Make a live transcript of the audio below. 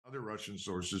Other Russian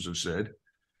sources have said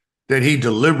that he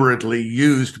deliberately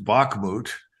used Bakhmut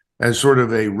as sort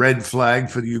of a red flag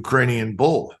for the Ukrainian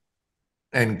bull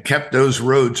and kept those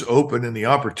roads open and the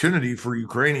opportunity for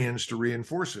Ukrainians to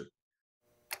reinforce it.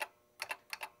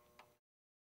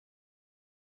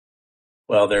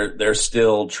 Well, they're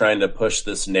still trying to push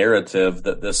this narrative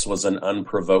that this was an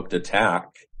unprovoked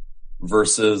attack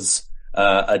versus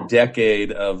a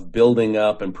decade of building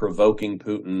up and provoking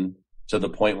Putin to the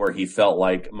point where he felt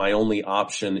like my only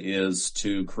option is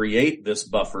to create this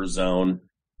buffer zone.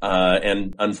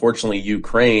 And unfortunately,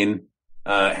 Ukraine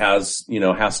has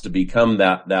to become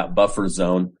that buffer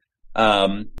zone.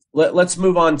 Let's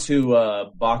move on to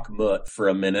Bakhmut for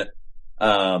a minute.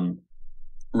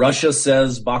 Russia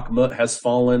says Bakhmut has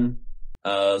fallen.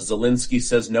 Zelensky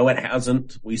says, no, it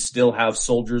hasn't. We still have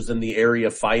soldiers in the area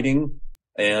fighting.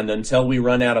 And until we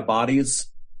run out of bodies,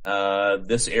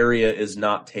 this area is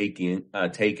not taken.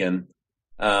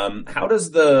 How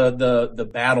does the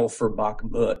battle for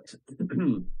Bakhmut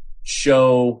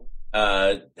show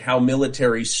how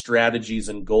military strategies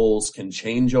and goals can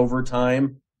change over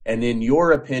time? And in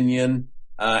your opinion,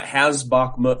 has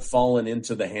Bakhmut fallen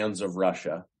into the hands of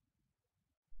Russia?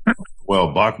 Well,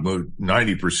 Bakhmut,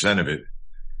 90% of it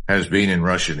has been in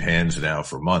Russian hands now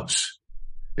for months.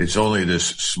 It's only this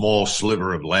small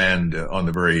sliver of land on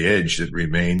the very edge that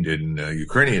remained in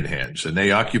Ukrainian hands. And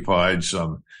they occupied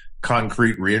some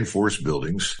concrete reinforced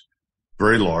buildings,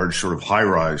 very large, sort of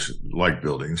high-rise-like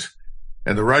buildings.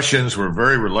 And the Russians were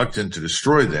very reluctant to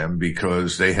destroy them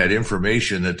because they had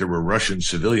information that there were Russian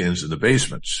civilians in the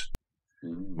basements.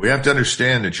 We have to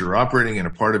understand that you're operating in a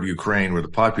part of Ukraine where the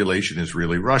population is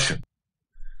really Russian.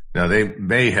 Now, they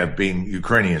may have been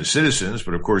Ukrainian citizens,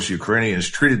 but of course, Ukrainians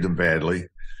treated them badly,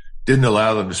 didn't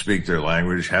allow them to speak their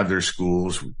language, have their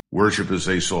schools, worship as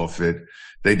they saw fit.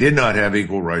 They did not have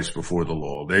equal rights before the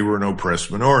law. They were an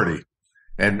oppressed minority.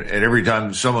 And every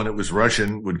time someone that was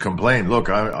Russian would complain, look,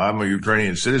 I'm a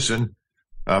Ukrainian citizen.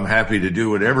 I'm happy to do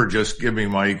whatever. Just give me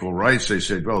my equal rights. They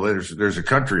said, well, there's a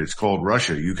country. It's called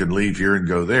Russia. You can leave here and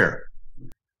go there.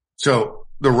 So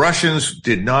the Russians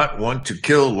did not want to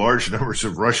kill large numbers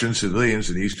of Russian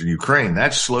civilians in eastern Ukraine.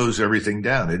 That slows everything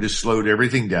down. It has slowed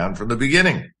everything down from the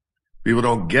beginning. People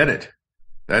don't get it.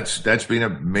 That's been a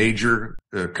major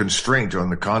constraint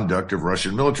on the conduct of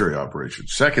Russian military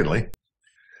operations. Secondly,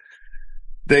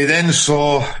 they then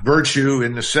saw virtue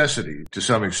in necessity to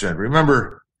some extent.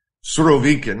 Remember,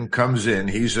 Surovikin comes in.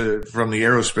 He's from the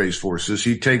aerospace forces.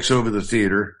 He takes over the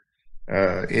theater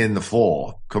in the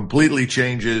fall, completely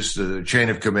changes the chain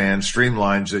of command,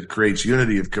 streamlines it, creates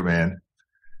unity of command.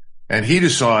 And he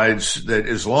decides that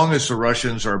as long as the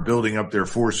Russians are building up their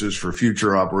forces for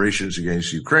future operations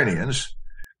against Ukrainians,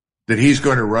 that he's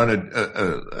going to run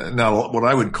now what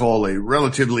I would call a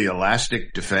relatively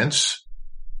elastic defense,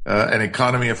 an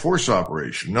economy of force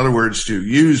operation. In other words, to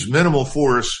use minimal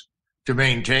force to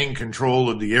maintain control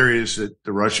of the areas that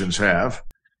the Russians have,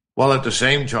 while at the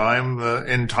same time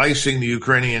enticing the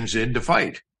Ukrainians in to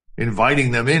fight,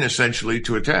 inviting them in essentially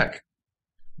to attack.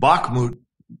 Bakhmut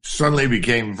suddenly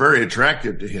became very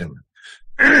attractive to him.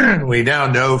 We now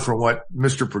know from what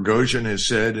Mr. Prigozhin has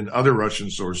said and other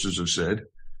Russian sources have said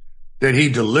that he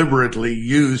deliberately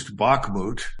used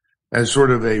Bakhmut as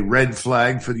sort of a red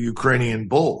flag for the Ukrainian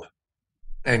bull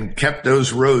and kept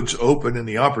those roads open and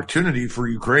the opportunity for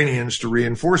Ukrainians to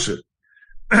reinforce it.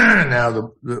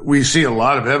 Now, we see a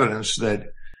lot of evidence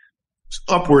that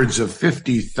upwards of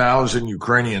 50,000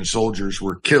 Ukrainian soldiers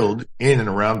were killed in and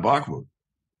around Bakhmut.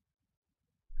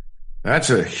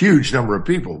 That's a huge number of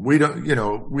people. We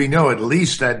know at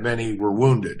least that many were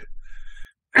wounded.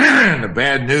 And the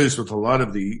bad news with a lot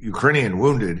of the Ukrainian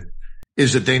wounded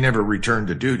is that they never returned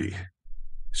to duty.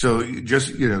 So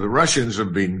the Russians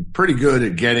have been pretty good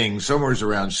at getting somewhere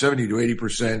around 70 to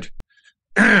 80%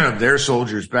 of their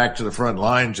soldiers back to the front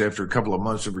lines after a couple of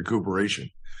months of recuperation.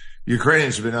 The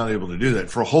Ukrainians have been unable to do that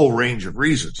for a whole range of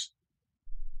reasons.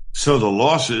 So the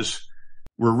losses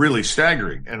were really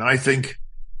staggering. And I think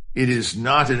it is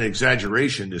not an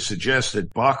exaggeration to suggest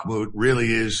that Bakhmut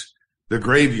really is the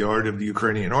graveyard of the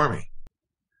Ukrainian army.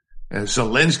 And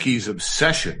Zelensky's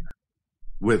obsession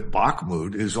with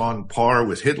Bakhmut is on par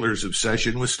with Hitler's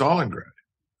obsession with Stalingrad.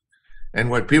 And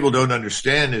what people don't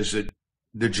understand is that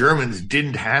the Germans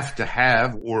didn't have to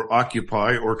have or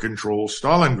occupy or control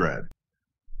Stalingrad.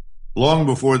 Long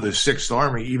before the Sixth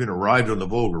Army even arrived on the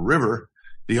Volga River,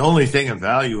 the only thing of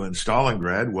value in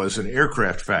Stalingrad was an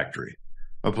aircraft factory,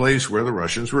 a place where the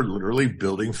Russians were literally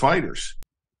building fighters.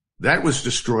 That was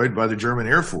destroyed by the German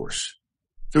Air Force.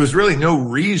 There was really no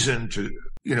reason to,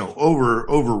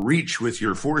 overreach with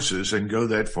your forces and go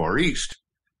that far east.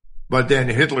 But then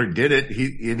Hitler did it.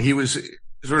 He was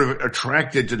sort of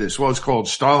attracted to this. Well, it's called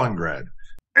Stalingrad.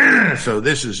 So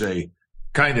this is a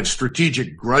kind of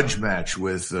strategic grudge match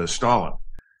with Stalin.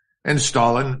 And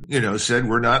Stalin, said,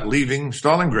 we're not leaving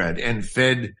Stalingrad, and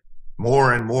fed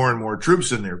more and more and more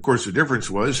troops in there. Of course, the difference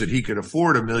was that he could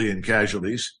afford 1 million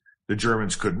casualties. The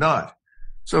Germans could not.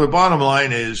 So the bottom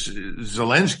line is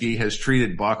Zelensky has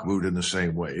treated Bakhmut in the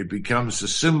same way. It becomes a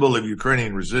symbol of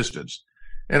Ukrainian resistance.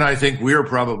 And I think we're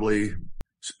probably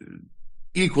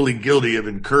equally guilty of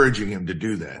encouraging him to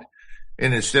do that.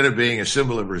 And instead of being a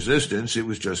symbol of resistance, it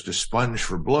was just a sponge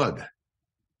for blood.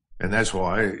 And that's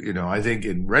why, I think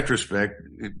in retrospect,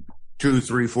 2,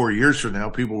 3, 4 years from now,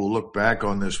 people will look back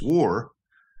on this war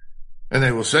and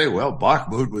they will say, well,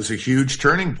 Bakhmut was a huge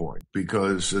turning point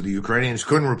because the Ukrainians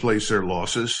couldn't replace their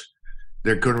losses.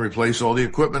 They couldn't replace all the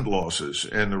equipment losses.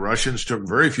 And the Russians took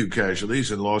very few casualties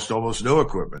and lost almost no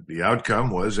equipment. The outcome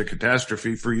was a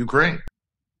catastrophe for Ukraine.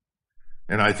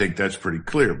 And I think that's pretty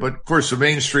clear. But of course, the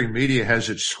mainstream media has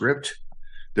its script.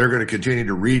 They're going to continue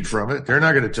to read from it. They're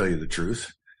not going to tell you the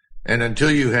truth. And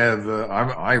until you have,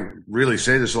 I really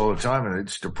say this all the time, and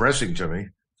it's depressing to me,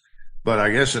 but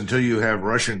I guess until you have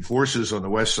Russian forces on the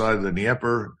west side of the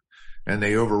Dnieper and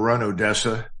they overrun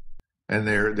Odessa and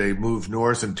they move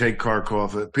north and take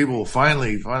Kharkov, people will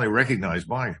finally recognize,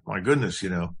 my goodness,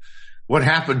 what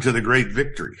happened to the great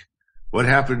victory? What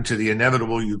happened to the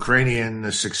inevitable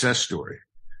Ukrainian success story?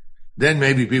 Then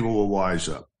maybe people will wise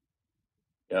up.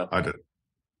 Yeah. I do.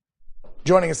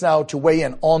 Joining us now to weigh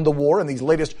in on the war and these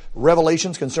latest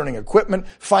revelations concerning equipment,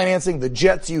 financing, the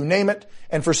jets, you name it,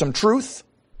 and for some truth,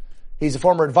 he's a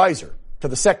former advisor to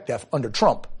the SecDef under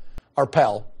Trump, our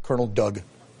pal, Colonel Doug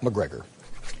Macgregor.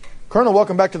 Colonel,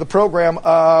 welcome back to the program.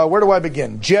 Where do I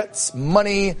begin? Jets,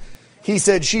 money, he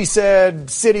said, she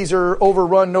said, cities are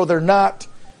overrun. No, they're not.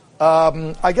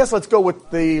 I guess let's go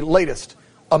with the latest.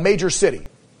 A major city.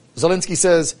 Zelensky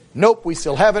says, nope, we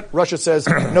still have it. Russia says,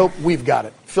 nope, we've got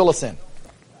it. Fill us in.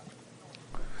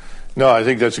 No, I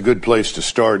think that's a good place to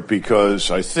start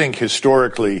because I think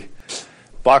historically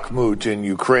Bakhmut in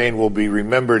Ukraine will be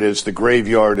remembered as the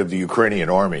graveyard of the Ukrainian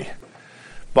army.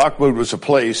 Bakhmut was a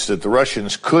place that the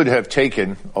Russians could have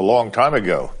taken a long time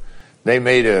ago. They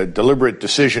made a deliberate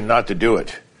decision not to do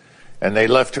it. And they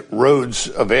left roads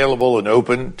available and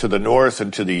open to the north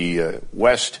and to the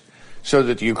west so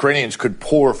that the Ukrainians could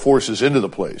pour forces into the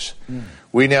place.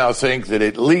 We now think that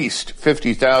at least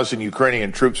 50,000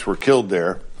 Ukrainian troops were killed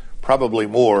there, probably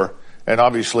more, and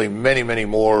obviously many, many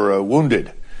more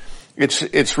wounded.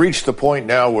 It's reached the point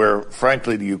now where,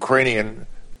 frankly, the Ukrainian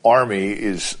army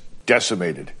is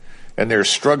decimated, and they're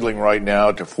struggling right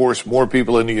now to force more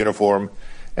people into uniform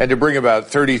and to bring about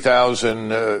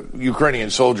 30,000 Ukrainian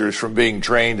soldiers from being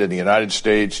trained in the United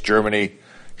States, Germany,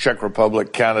 Czech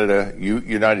Republic, Canada,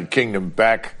 United Kingdom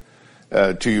back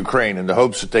to Ukraine in the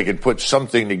hopes that they can put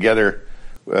something together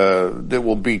that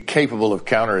will be capable of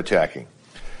counterattacking.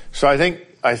 So I think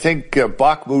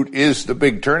Bakhmut is the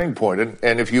big turning point.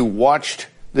 And if you watched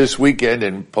this weekend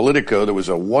in Politico, there was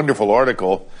a wonderful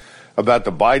article about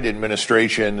the Biden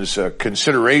administration's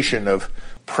consideration of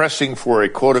pressing for a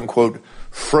quote-unquote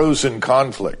frozen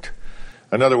conflict.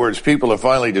 In other words, people have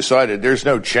finally decided there's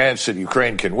no chance that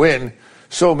Ukraine can win,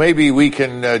 so maybe we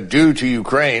can do to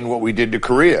Ukraine what we did to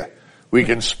Korea. We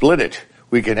can split it.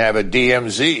 We can have a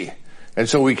DMZ. And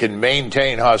so we can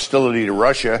maintain hostility to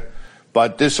Russia,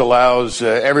 but this allows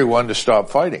everyone to stop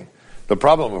fighting. The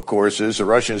problem, of course, is the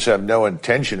Russians have no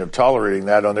intention of tolerating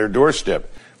that on their doorstep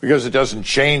because it doesn't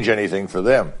change anything for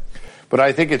them. But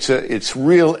I think it's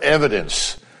real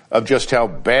evidence of just how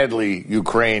badly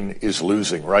Ukraine is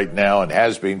losing right now and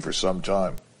has been for some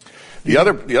time. The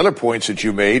other points that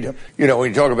you made, when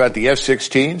you talk about the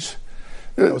F-16s,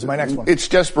 that was my next one. It's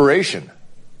desperation.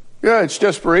 Yeah, it's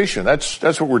desperation. That's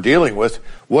what we're dealing with.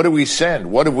 What do we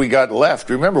send? What have we got left?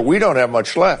 Remember, we don't have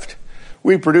much left.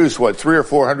 We produce, 300 or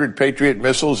 400 Patriot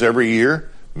missiles every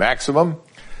year, maximum.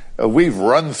 We've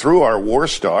run through our war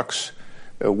stocks.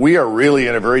 We are really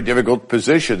in a very difficult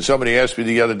position. Somebody asked me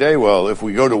the other day, well, if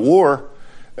we go to war,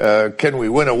 can we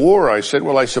win a war? I said,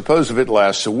 well, I suppose if it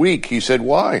lasts a week. He said,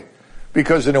 why?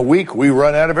 Because in a week we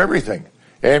run out of everything.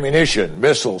 Ammunition,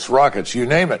 missiles, rockets, you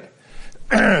name it.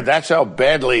 That's how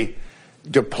badly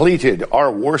depleted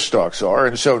our war stocks are.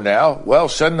 And so now,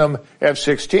 send them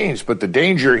F-16s. But the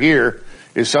danger here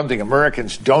is something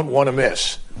Americans don't want to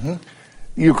miss. Mm-hmm.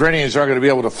 Ukrainians aren't going to be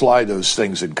able to fly those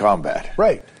things in combat.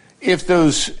 Right. If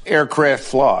those aircraft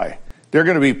fly, they're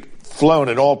going to be flown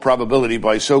in all probability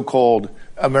by so-called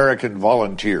American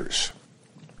volunteers.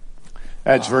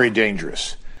 That's very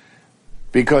dangerous.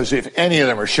 Because if any of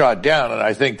them are shot down, and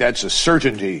I think that's a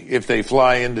certainty if they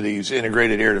fly into these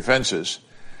integrated air defenses,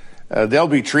 they'll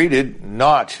be treated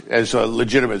not as a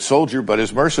legitimate soldier, but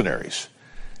as mercenaries.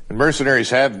 And mercenaries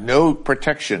have no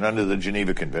protection under the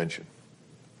Geneva Convention.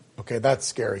 Okay, that's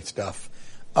scary stuff.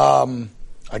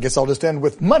 I guess I'll just end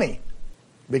with money,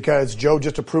 because Joe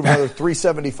just approved another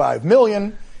 $375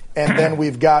 million, and then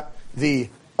we've got the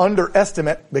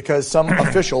underestimate because some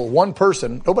official, one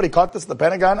person, nobody caught this at the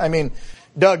Pentagon. I mean,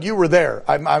 Doug, you were there.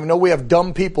 I know we have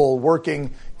dumb people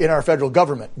working in our federal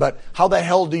government, but how the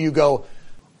hell do you go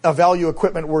evaluate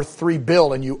equipment worth $3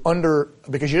 billion and you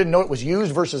because you didn't know it was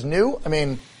used versus new? I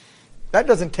mean, that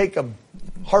doesn't take a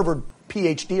Harvard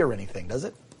PhD or anything, does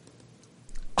it?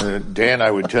 Dan,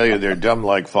 I would tell you they're dumb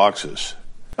like foxes.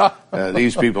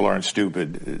 These people aren't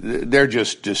stupid. They're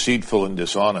just deceitful and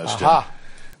dishonest. And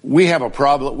we have a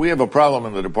problem. We have a problem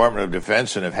in the Department of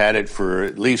Defense and have had it for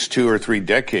at least 2 or 3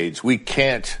 decades. We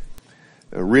can't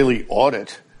really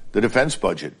audit the defense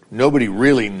budget. Nobody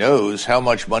really knows how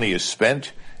much money is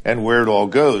spent and where it all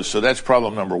goes. So that's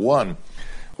problem number one.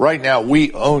 Right now,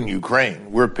 we own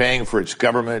Ukraine. We're paying for its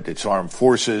government, its armed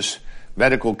forces,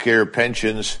 medical care,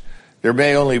 pensions. There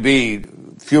may only be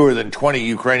fewer than 20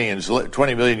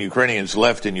 million Ukrainians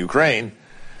left in Ukraine,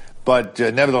 but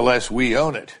nevertheless, we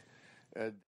own it.